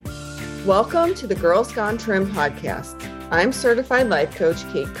Welcome to the Girls Gone Trim podcast. I'm certified life coach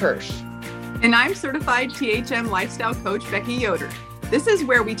Kate Kirsch. And I'm certified THM lifestyle coach Becky Yoder. This is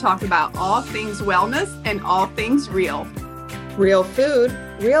where we talk about all things wellness and all things real. Real food,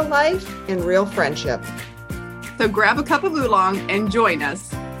 real life, and real friendship. So grab a cup of oolong and join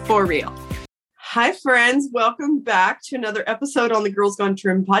us for real. Hi, friends. Welcome back to another episode on the Girls Gone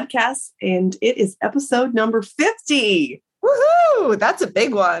Trim podcast. And it is episode number 50. Woohoo! That's a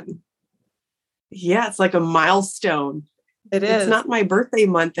big one. Yeah, it's like a milestone. It is. It's not my birthday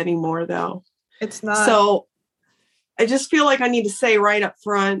month anymore, though. It's not. So I just feel like I need to say right up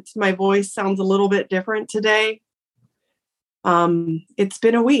front, my voice sounds a little bit different today. It's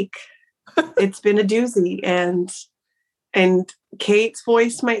been a week. It's been a doozy. And Kate's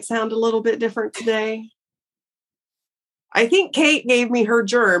voice might sound a little bit different today. I think Kate gave me her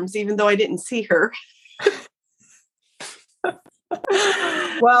germs, even though I didn't see her.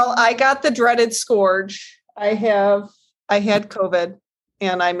 Well, I got the dreaded scourge. I had COVID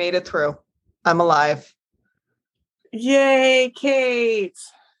and I made it through. I'm alive. Yay, Kate.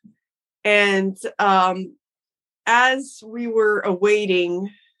 And as we were awaiting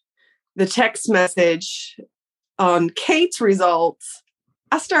the text message on Kate's results,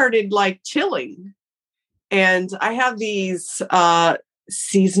 I started chilling. And I have these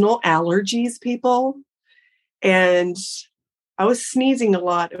seasonal allergies, people. And I was sneezing a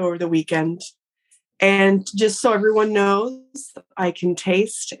lot over the weekend. And just so everyone knows, I can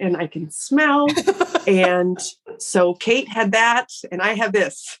taste and I can smell. And so Kate had that and I have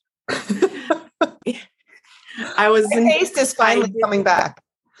this. Taste is finally coming back.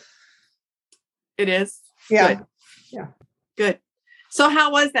 It is? Yeah. Good. Yeah. Good. So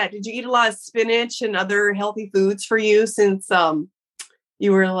how was that? Did you eat a lot of spinach and other healthy foods for you since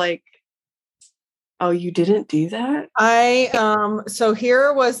you were like, oh, you didn't do that? So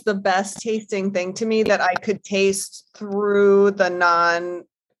here was the best tasting thing to me that I could taste through the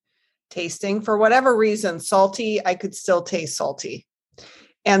non-tasting. For whatever reason, salty, I could still taste salty.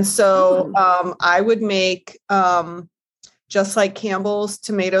 And so I would make just like Campbell's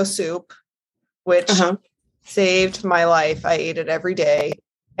tomato soup, which saved my life. I ate it every day.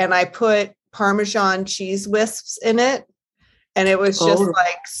 And I put Parmesan cheese wisps in it. And it was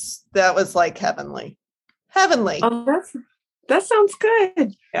just that was like heavenly. Oh, that sounds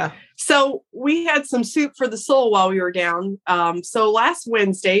good. Yeah. So we had some soup for the soul while we were down. So last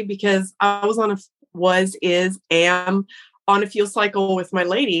Wednesday, because I was am on a fuel cycle with my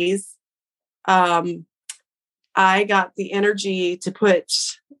ladies, I got the energy to put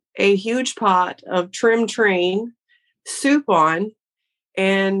a huge pot of Trim Train soup on.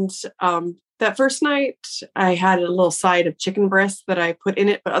 And that first night, I had a little side of chicken breast that I put in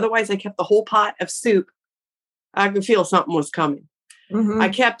it, but otherwise I kept the whole pot of soup. I could feel something was coming. Mm-hmm. I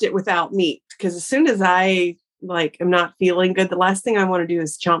kept it without meat because as soon as I am not feeling good, the last thing I want to do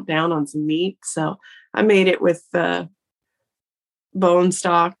is chomp down on some meat. So I made it with bone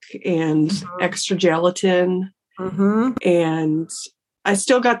stock and extra gelatin. Mm-hmm. And I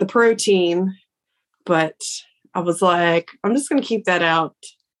still got the protein, but I was like, I'm just going to keep that out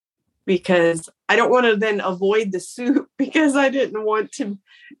because I don't want to then avoid the soup because I didn't want to,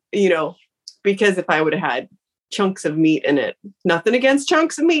 because if I would have had chunks of meat in it, nothing against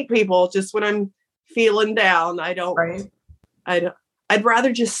chunks of meat, people, just when I'm feeling down, I'd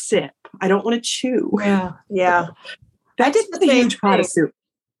rather just sip. I don't want to chew. Yeah. I did the huge pot of soup.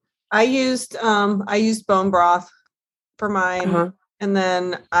 I used bone broth for mine. And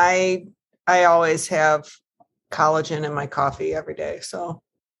then I always have collagen in my coffee every day. So,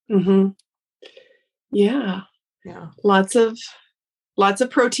 yeah. Lots of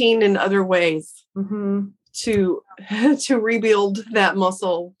protein in other ways to rebuild that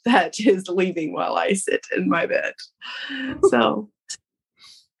muscle that is leaving while I sit in my bed. So,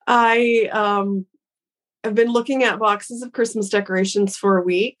 I have been looking at boxes of Christmas decorations for a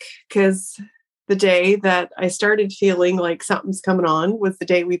week because the day that I started feeling like something's coming on was the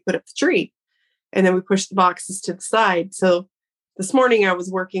day we put up the tree. And then we pushed the boxes to the side. So this morning I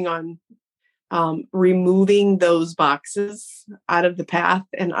was working on removing those boxes out of the path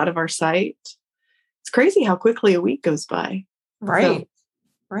and out of our site. It's crazy how quickly a week goes by. Right. So,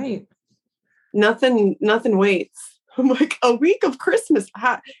 right. Nothing waits. I'm like, a week of Christmas.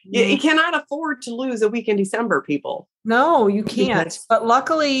 You cannot afford to lose a week in December, people. No, you can't. But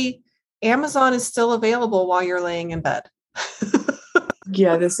luckily, Amazon is still available while you're laying in bed.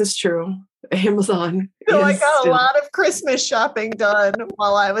 Yeah, this is true. Amazon. So I got a lot of Christmas shopping done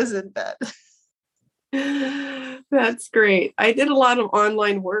while I was in bed. That's great. I did a lot of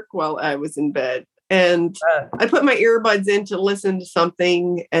online work while I was in bed. And I put my earbuds in to listen to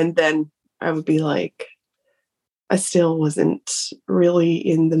something, and then I would be like, I still wasn't really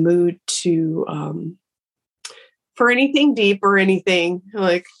in the mood to for anything deep or anything,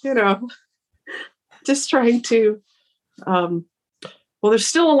 like, just trying to there's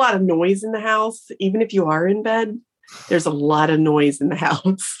still a lot of noise in the house. Even if you are in bed, there's a lot of noise in the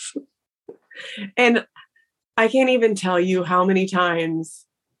house. And I can't even tell you how many times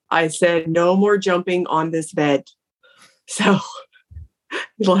I said, no more jumping on this bed. So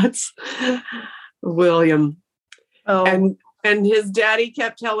William. Oh. And his daddy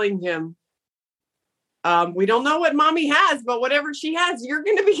kept telling him, we don't know what mommy has, but whatever she has, you're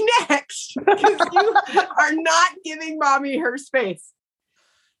going to be next, because you are not giving mommy her space.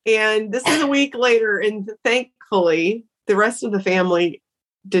 And this is a week later, and thankfully, the rest of the family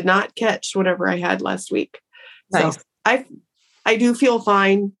did not catch whatever I had last week. Nice. So I do feel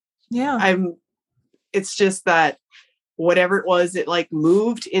fine. Yeah. It's just that whatever it was, it like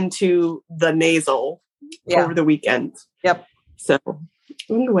moved into the nasal over the weekend. Yep. So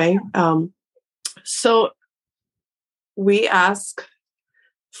anyway, so we ask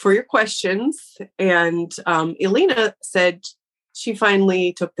for your questions, and Elena said she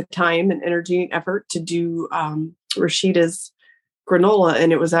finally took the time and energy and effort to do Rashida's granola,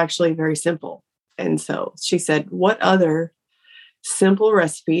 and it was actually very simple. And so she said, what other simple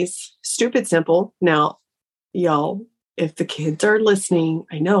recipes, stupid simple. Now, y'all, if the kids are listening,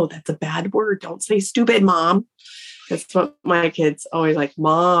 I know that's a bad word. Don't say stupid, Mom. That's what my kids always like.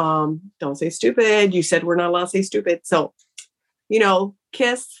 Mom, don't say stupid. You said we're not allowed to say stupid. So,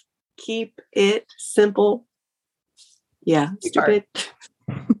 kiss, keep it simple. Yeah, stupid.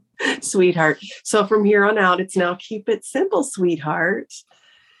 Sweetheart. So from here on out, it's now keep it simple, sweetheart.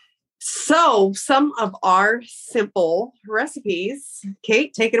 So some of our simple recipes.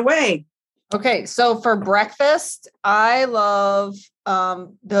 Kate, take it away. Okay. So for breakfast, I love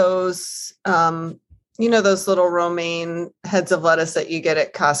those, those little romaine heads of lettuce that you get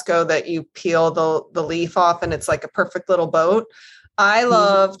at Costco that you peel the leaf off and it's like a perfect little boat. I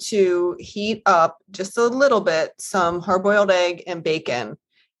love to heat up just a little bit, some hard-boiled egg and bacon,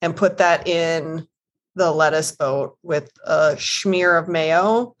 and put that in the lettuce boat with a smear of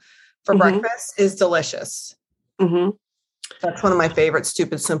mayo for breakfast is delicious. Mm-hmm. That's one of my favorite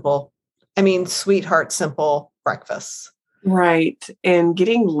sweetheart simple breakfasts. Right. And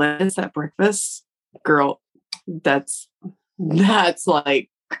getting lettuce at breakfast, girl, that's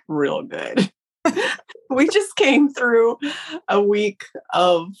like real good. We just came through a week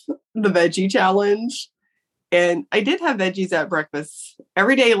of the veggie challenge, and I did have veggies at breakfast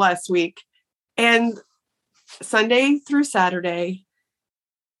every day last week, and Sunday through Saturday.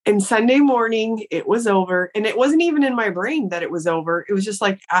 And Sunday morning, it was over. And it wasn't even in my brain that it was over. It was just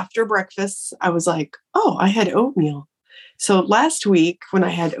like after breakfast, I was like, oh, I had oatmeal. So last week when I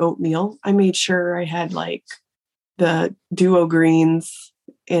had oatmeal, I made sure I had like the Duo greens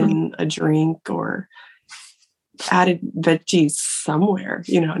in a drink or added veggies somewhere,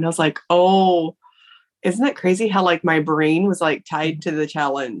 and I was like, oh, isn't that crazy how like my brain was like tied to the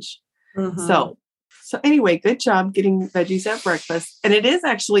challenge? Mm-hmm. So anyway, good job getting veggies at breakfast. And it is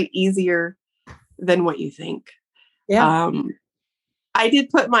actually easier than what you think. Yeah. I did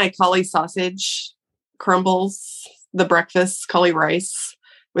put my cauli sausage crumbles, the breakfast cauli rice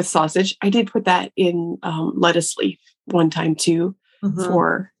with sausage. I did put that in lettuce leaf one time too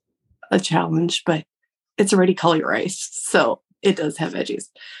for a challenge, but it's already cauli rice. So it does have veggies.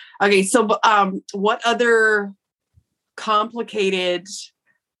 Okay. So what other complicated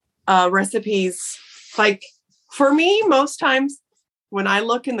recipes? Like for me, most times when I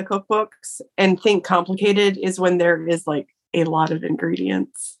look in the cookbooks and think complicated is when there is like a lot of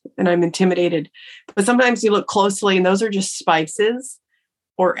ingredients and I'm intimidated. But sometimes you look closely and those are just spices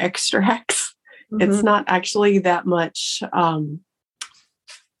or extracts. Mm-hmm. It's not actually that much.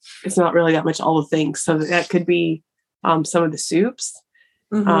 It's not really that much all the things. So that could be some of the soups.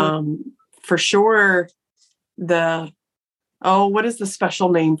 Mm-hmm. For sure, what is the special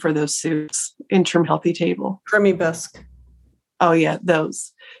name for those soups? Interim Healthy Table. Creamy bisque. Oh yeah,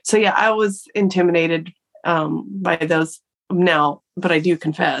 those. So yeah, I was intimidated by those now, but I do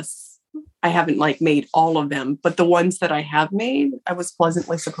confess I haven't like made all of them, but the ones that I have made, I was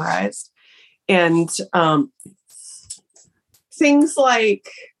pleasantly surprised. And things like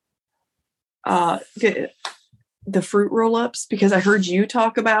the fruit roll-ups, because I heard you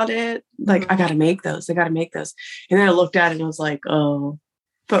talk about it. Like, I got to make those. And then I looked at it and I was like, oh,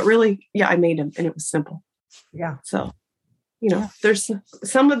 but really, yeah, I made them and it was simple. Yeah. So, there's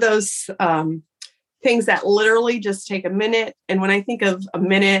some of those things that literally just take a minute. And when I think of a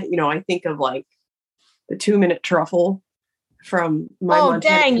minute, I think of like the 2-minute truffle from my Oh,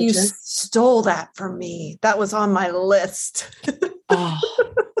 Montana dang, kitchen. you stole that from me. That was on my list. Oh,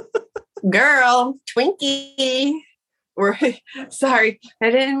 girl, Twinkie. Sorry,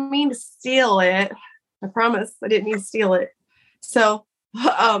 I didn't mean to steal it. I promise I didn't mean to steal it. So,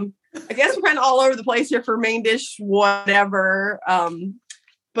 I guess we're kind of all over the place here for main dish, whatever.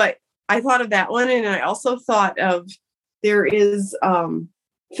 But I thought of that one. And I also thought of, there is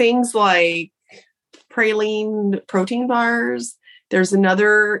things like praline protein bars. There's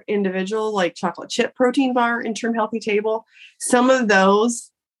another individual like chocolate chip protein bar, Interim Healthy Table. Some of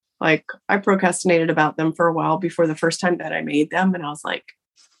those, like I procrastinated about them for a while before the first time that I made them. And I was like,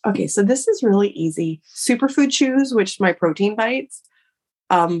 okay, so this is really easy. Superfood Chews, which my protein bites,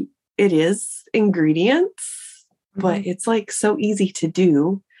 it is ingredients, but it's like so easy to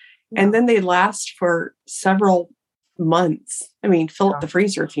do. Yeah. And then they last for several months. I mean, fill up the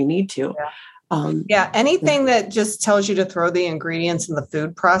freezer if you need to. Yeah. Anything that just tells you to throw the ingredients in the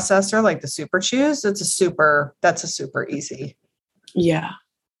food processor, like the Super Chews, that's a super easy. Yeah.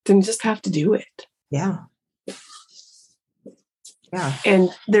 Then you just have to do it. Yeah. Yeah. And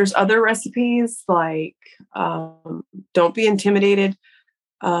there's other recipes like, don't be intimidated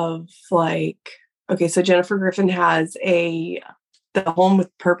of like, okay, so Jennifer Griffin has the Home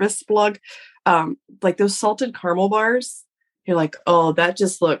with Purpose blog, like those salted caramel bars. You're like, oh, that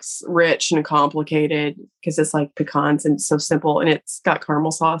just looks rich and complicated because it's like pecans and it's so simple and it's got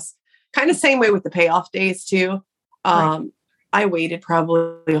caramel sauce. Kind of same way with the payoff days too. Right. I waited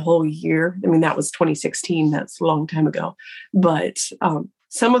probably a whole year. I mean, that was 2016. That's a long time ago. But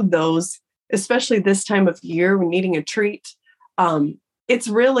some of those, especially this time of year when needing a treat, it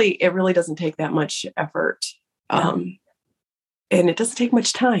really doesn't take that much effort. And it doesn't take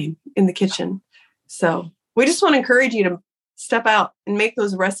much time in the kitchen. So we just want to encourage you to step out and make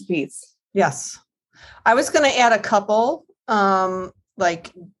those recipes. Yes. I was going to add a couple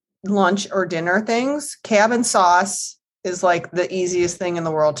like lunch or dinner things. Cabin sauce is like the easiest thing in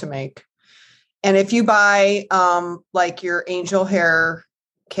the world to make. And if you buy like your angel hair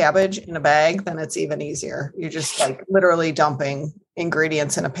cabbage in a bag, then it's even easier. You're just like literally dumping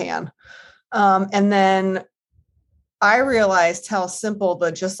ingredients in a pan. And then I realized how simple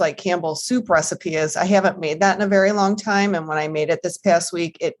the Just Like Campbell's soup recipe is. I haven't made that in a very long time. And when I made it this past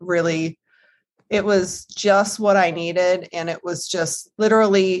week, it was just what I needed. And it was just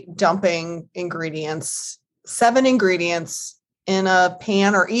literally dumping ingredients, 7 ingredients in a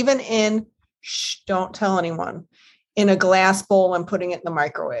pan or even don't tell anyone, in a glass bowl and putting it in the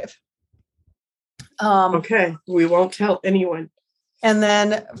microwave. Okay. We won't tell anyone. And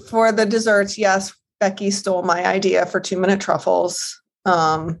then for the desserts, yes, Becky stole my idea for 2-minute truffles.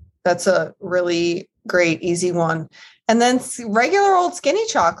 That's a really great, easy one. And then regular old skinny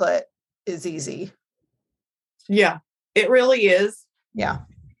chocolate is easy. Yeah, it really is. Yeah.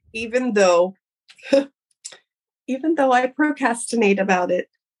 Even though I procrastinate about it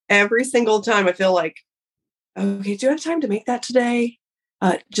every single time, I feel like, okay, do you have time to make that today?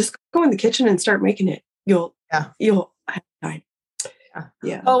 Just go in the kitchen and start making it. You'll have time.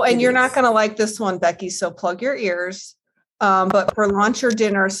 Yeah. Oh, and you're not going to like this one, Becky. So plug your ears. But for lunch or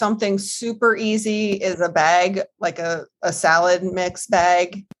dinner, something super easy is a bag, like a salad mix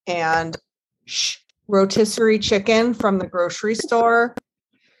bag, and rotisserie chicken from the grocery store,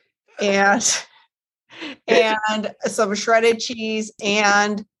 and some shredded cheese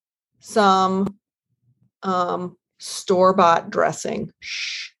and some store-bought dressing.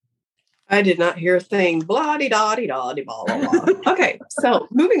 I did not hear a thing. Blah-de-da-de-da-de, blah, blah, blah. Okay, so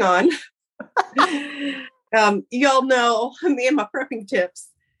moving on. Y'all know me and my prepping tips.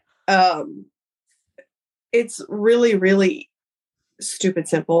 It's really, really stupid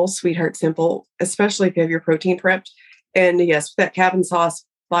simple, sweetheart simple, especially if you have your protein prepped. And yes, with that cabin sauce,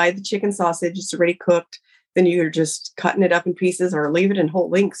 buy the chicken sausage. It's already cooked. Then you're just cutting it up in pieces or leave it in whole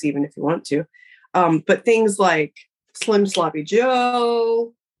links even if you want to. But things like Slim Sloppy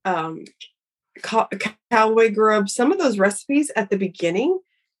Joe, Cowboy Grub, some of those recipes at the beginning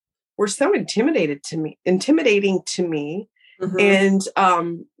were so intimidating to me. Mm-hmm. And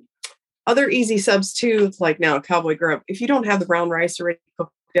other easy subs too, like now Cowboy Grub. If you don't have the brown rice already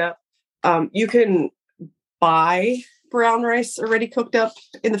cooked up, you can buy brown rice already cooked up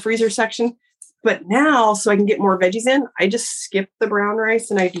in the freezer section. But now, so I can get more veggies in, I just skip the brown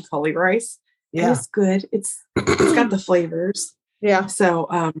rice and I do cauli rice. Yeah, and it's good. It's got the flavors. Yeah.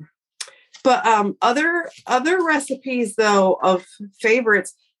 So, but other recipes though of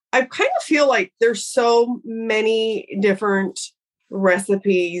favorites, I kind of feel like there's so many different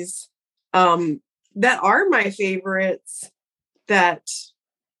recipes that are my favorites that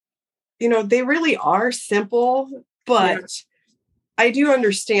they really are simple, but I do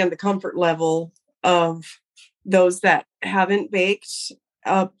understand the comfort level of those that haven't baked.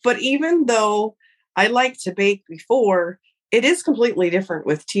 But even though I like to bake before, it is completely different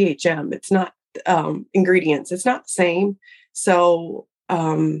with THM. It's not ingredients. It's not the same. So,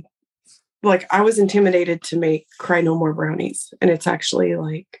 like I was intimidated to make Cry No More brownies, and it's actually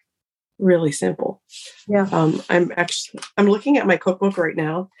like really simple. Yeah. I'm looking at my cookbook right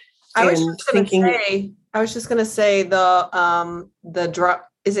now. I was just gonna say the drop.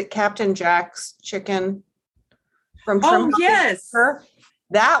 Is it Captain Jack's chicken from Trim? Oh yes,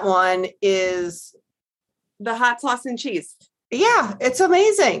 that one is the hot sauce and cheese. Yeah, it's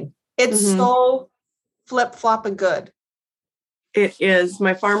amazing. It's so flip flop and good. It is.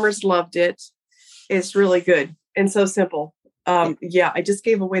 My farmers loved it. It's really good and so simple. Yeah, I just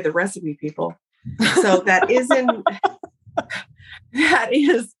gave away the recipe, people. So that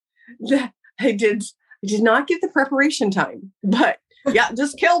I did not get the preparation time, but yeah,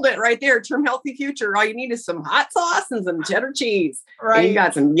 just killed it right there. Trim Healthy Future. All you need is some hot sauce and some cheddar cheese. Right. And you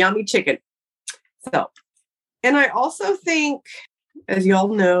got some yummy chicken. So, and I also think, as you all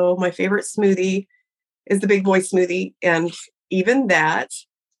know, my favorite smoothie is the Big Boy smoothie. And even that,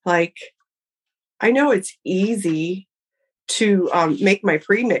 like, I know it's easy to make my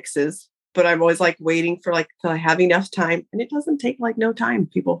pre-mixes, but I'm always like waiting for like till I have enough time. And it doesn't take like no time,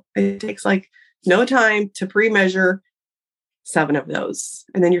 people. It takes like no time to pre-measure 7 of those.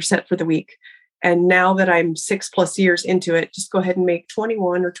 And then you're set for the week. And now that I'm 6+ years into it, just go ahead and make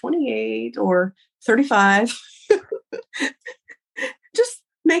 21 or 28 or 35. Just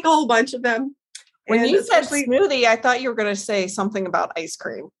make a whole bunch of them. When you said smoothie, I thought you were going to say something about ice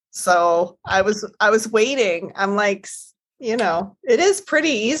cream. So I was waiting. I'm like, it is pretty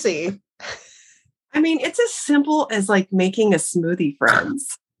easy. I mean, it's as simple as like making a smoothie,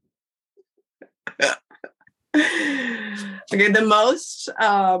 friends. Okay, the most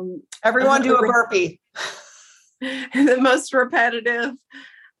everyone do a burpee. The most repetitive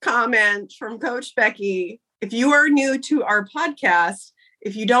comment from Coach Becky. If you are new to our podcast,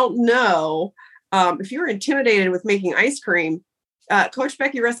 if you don't know, if you're intimidated with making ice cream, Coach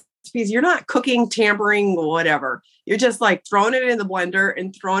Becky recipes, you're not cooking, tampering, whatever. You're just like throwing it in the blender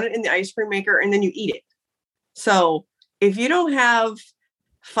and throwing it in the ice cream maker, and then you eat it. So if you don't have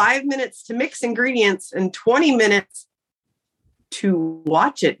 5 minutes to mix ingredients and 20 minutes to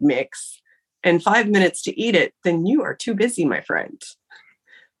watch it mix and 5 minutes to eat it, then you are too busy, my friend.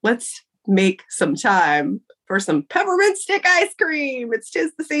 Let's make some time for some peppermint stick ice cream. It's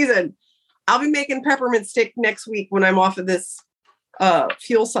 'tis the season. I'll be making peppermint stick next week when I'm off of this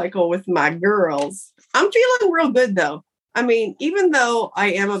fuel cycle with my girls. I'm feeling real good though. I mean, even though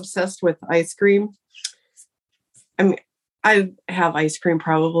I am obsessed with ice cream, I mean, I have ice cream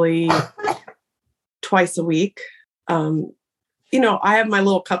probably twice a week. I have my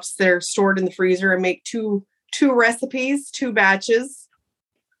little cups there stored in the freezer. I make two recipes, 2 batches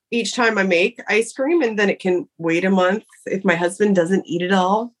each time I make ice cream, and then it can wait a month if my husband doesn't eat it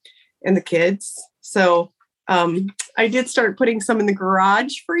all and the kids. So I did start putting some in the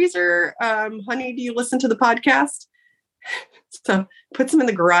garage freezer. Honey, do you listen to the podcast? So put some in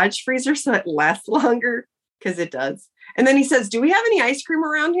the garage freezer so it lasts longer, because it does. And then he says, do we have any ice cream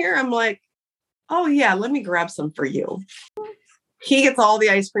around here? I'm like, oh yeah, let me grab some for you. He gets all the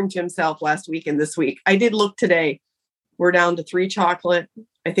ice cream to himself last week and this week. I did look today. We're down to 3 chocolate.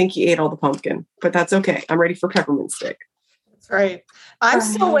 I think he ate all the pumpkin, but that's okay. I'm ready for peppermint stick. That's right. I'm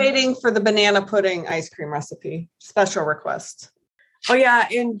still waiting for the banana pudding ice cream recipe. Special request. Oh yeah.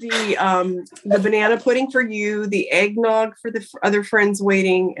 And the banana pudding for you, the eggnog for the other friends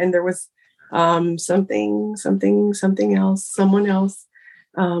waiting. And there was something else, someone else.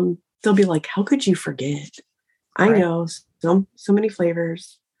 They'll be like, how could you forget? I know so many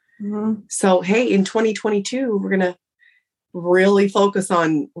flavors. Mm-hmm. So, hey, in 2022, we're going to really focus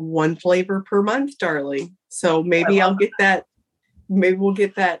on 1 flavor per month, darling. So maybe I'll get that. Maybe we'll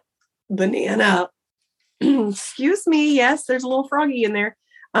get that banana. Excuse me. Yes, there's a little froggy in there.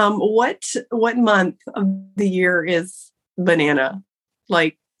 What month of the year is banana?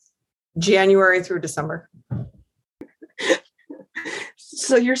 Like January through December.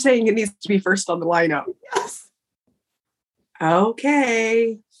 So you're saying it needs to be first on the lineup? Yes.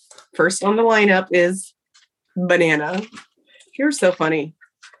 Okay. First on the lineup is banana. You're so funny.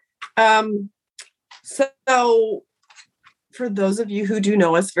 So for those of you who do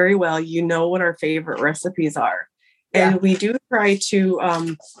know us very well, you know what our favorite recipes are. Yeah. And we do try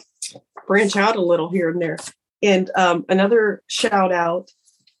to branch out a little here and there. And another shout out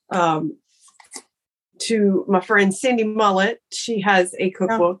to my friend Cindy Mullet. She has a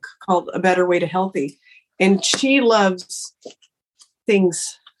cookbook called A Better Way to Healthy. And she loves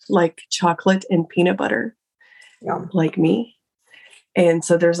things like chocolate and peanut butter, like me. And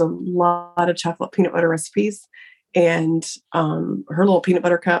so there's a lot of chocolate peanut butter recipes, and her little peanut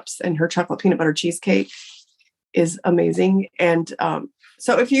butter cups and her chocolate peanut butter cheesecake is amazing. And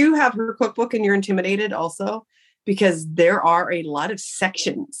so if you have her cookbook and you're intimidated also, because there are a lot of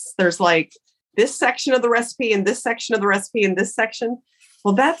sections, there's like this section of the recipe and this section of the recipe and this section.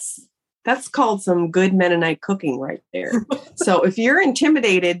 Well, that's called some good Mennonite cooking right there. So if you're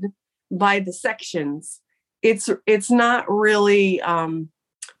intimidated by the sections, it's not really,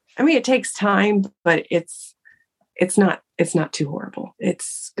 it takes time, but it's not too horrible.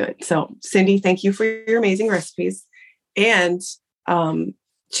 It's good. So Cindy, thank you for your amazing recipes. And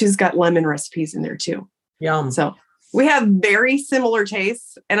she's got lemon recipes in there too. Yum. So we have very similar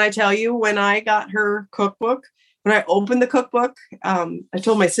tastes. And I tell you, when I got her cookbook, when I opened the cookbook, I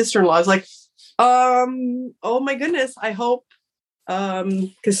told my sister-in-law, I was like, oh my goodness, I hope,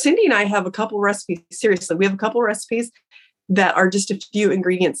 because Cindy and I have a couple recipes. Seriously, we have a couple recipes that are just a few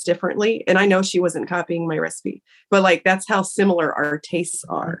ingredients differently. And I know she wasn't copying my recipe, but like, that's how similar our tastes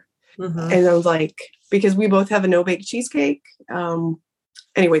are. Mm-hmm. And I was like, because we both have a no-bake cheesecake.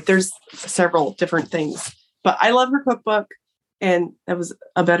 Anyway, there's several different things, but I love her cookbook. And that was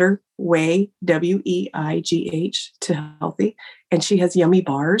A Better Way, WEIGH, to Healthy. And she has yummy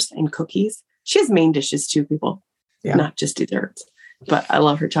bars and cookies. She has main dishes too, people, not just desserts. But I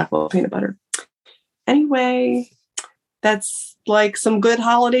love her chocolate peanut butter. Anyway, that's like some good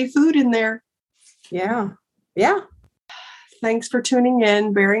holiday food in there. Yeah. Yeah. Thanks for tuning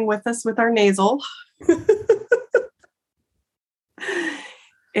in, bearing with us with our nasal.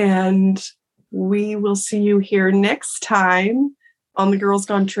 And we will see you here next time on the Girls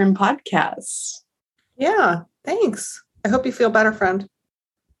Gone Trim podcast. Yeah, thanks. I hope you feel better, friend.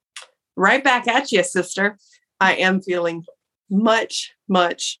 Right back at you, sister. I am feeling much,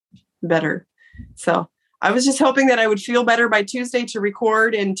 much better. So I was just hoping that I would feel better by Tuesday to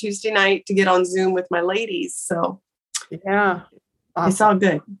record and Tuesday night to get on Zoom with my ladies. So yeah, awesome. It's all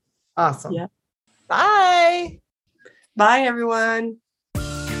good. Awesome. Yeah. Bye. Bye, everyone.